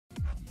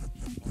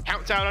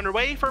Countdown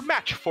underway for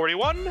match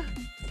 41,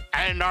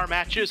 and our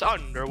match is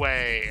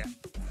underway.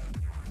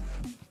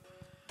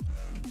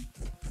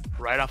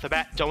 Right off the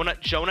bat,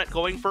 Donut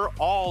going for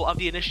all of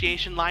the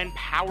initiation line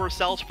power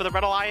cells for the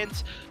Red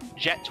Alliance,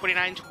 Jet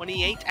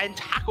 2928 and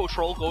Taco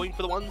Troll going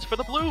for the ones for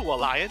the Blue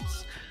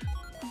Alliance.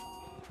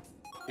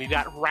 We've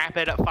got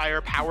rapid fire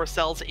power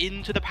cells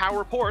into the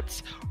power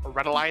ports.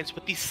 Red Alliance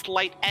with the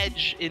slight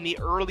edge in the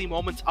early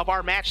moments of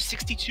our match,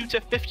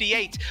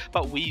 62-58.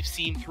 But we've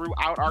seen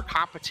throughout our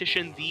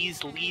competition,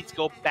 these leads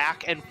go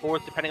back and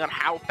forth depending on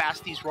how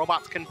fast these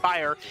robots can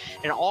fire.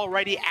 And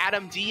already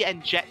Adam D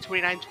and Jet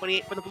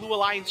 2928 for the Blue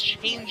Alliance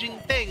changing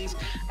things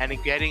and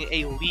getting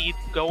a lead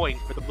going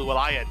for the Blue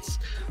Alliance.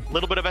 A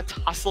little bit of a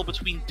tussle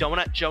between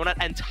Donut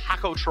and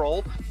Taco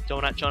Troll.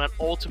 Donut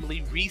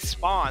ultimately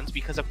respawns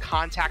because of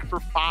contact for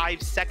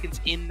 5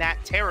 seconds in that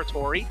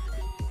territory.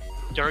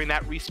 During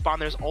that respawn,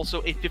 there's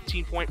also a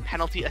 15-point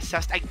penalty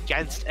assessed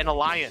against an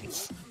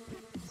alliance.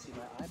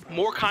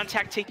 More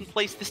contact taking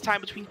place this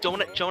time between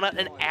Donut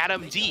and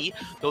Adam D.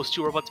 Those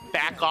two robots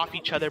back off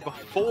each other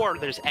before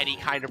there's any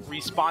kind of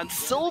respawn.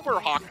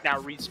 Silverhawk now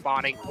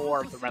respawning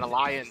for the Red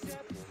Alliance.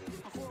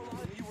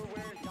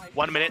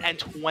 1 minute and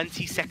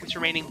 20 seconds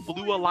remaining.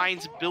 Blue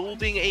Alliance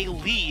building a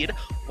lead,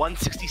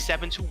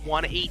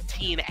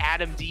 167-118.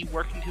 Adam D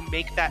working to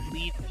make that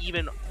lead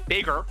even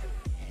bigger.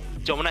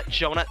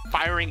 Donut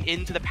firing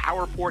into the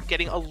power port,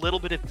 getting a little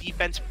bit of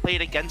defense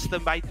played against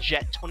them by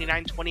Jet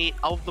 2928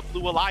 of the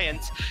Blue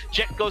Alliance.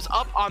 Jet goes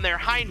up on their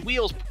hind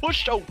wheels,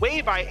 pushed away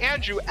by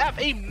Andrew F.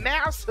 A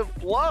massive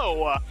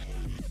blow.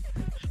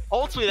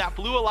 Ultimately, that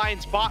Blue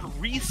Alliance bot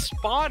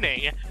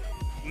respawning,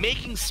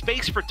 making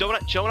space for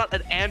Donut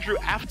and Andrew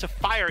F to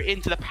fire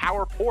into the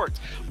power port.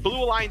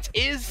 Blue Alliance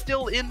is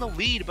still in the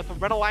lead, but the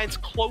Red Alliance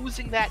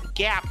closing that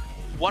gap.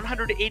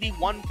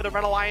 181 for the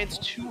Red Alliance,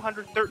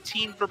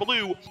 213 for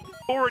Blue.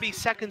 40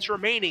 seconds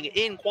remaining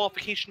in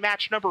qualification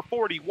match number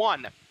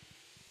 41.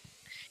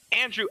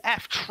 Andrew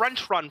F.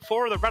 trench run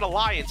for the Red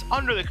Alliance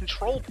under the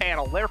control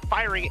panel. They're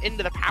firing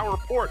into the power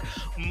port.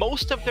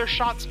 Most of their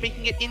shots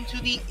making it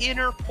into the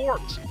inner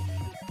port.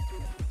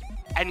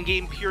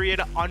 Endgame period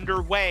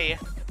underway.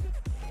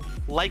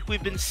 Like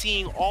we've been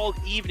seeing all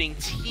evening,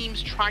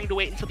 teams trying to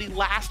wait until the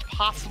last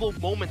possible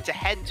moment to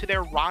head to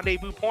their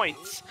rendezvous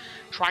points,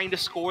 trying to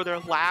score their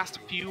last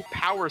few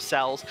power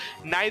cells.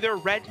 Neither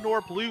red nor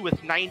blue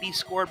with 90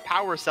 scored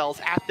power cells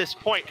at this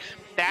point.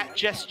 That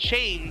just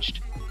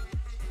changed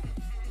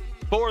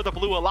for the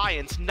Blue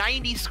Alliance.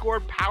 90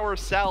 scored power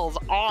cells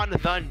on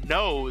the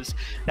nose.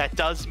 That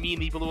does mean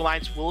the Blue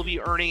Alliance will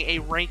be earning a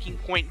ranking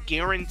point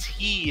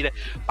guaranteed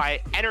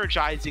by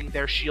energizing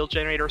their shield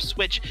generator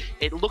switch.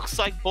 It looks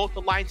like both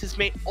alliances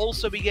may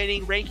also be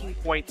getting ranking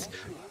points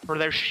for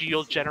their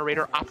shield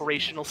generator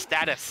operational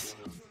status.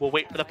 We'll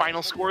wait for the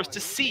final scores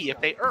to see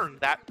if they earn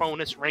that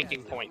bonus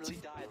ranking point.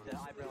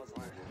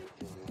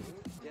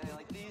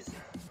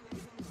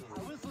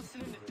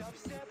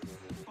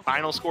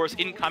 Final scores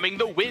incoming.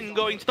 The win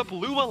going to the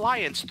Blue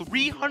Alliance,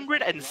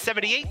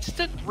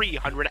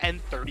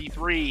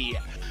 378-333.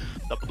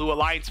 The Blue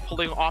Alliance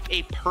pulling off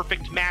a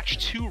perfect match,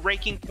 2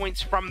 ranking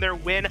points from their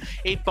win,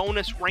 a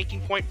bonus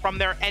ranking point from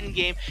their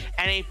endgame,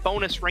 and a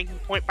bonus ranking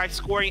point by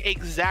scoring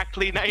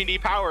exactly 90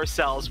 power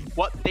cells,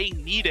 what they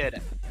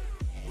needed.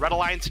 Red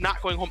Alliance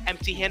not going home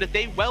empty-handed.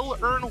 They will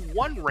earn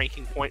 1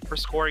 ranking point for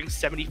scoring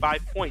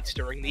 75 points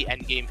during the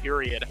endgame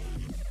period.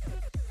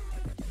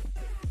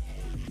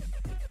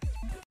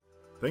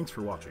 Thanks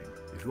for watching.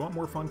 If you want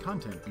more fun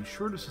content, be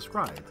sure to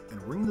subscribe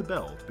and ring the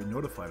bell to be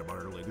notified about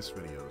our latest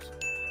videos.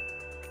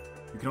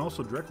 You can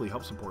also directly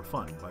help support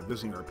Fun by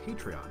visiting our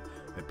Patreon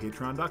at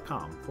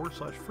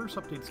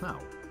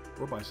patreon.com/firstupdatesnow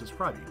or by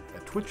subscribing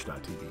at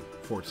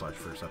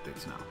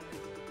twitch.tv/firstupdatesnow.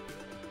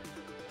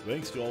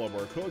 Thanks to all of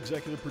our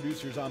co-executive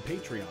producers on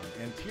Patreon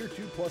and Tier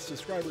 2 Plus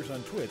subscribers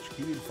on Twitch,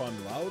 keeping Fun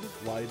loud,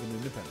 live, and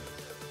independent.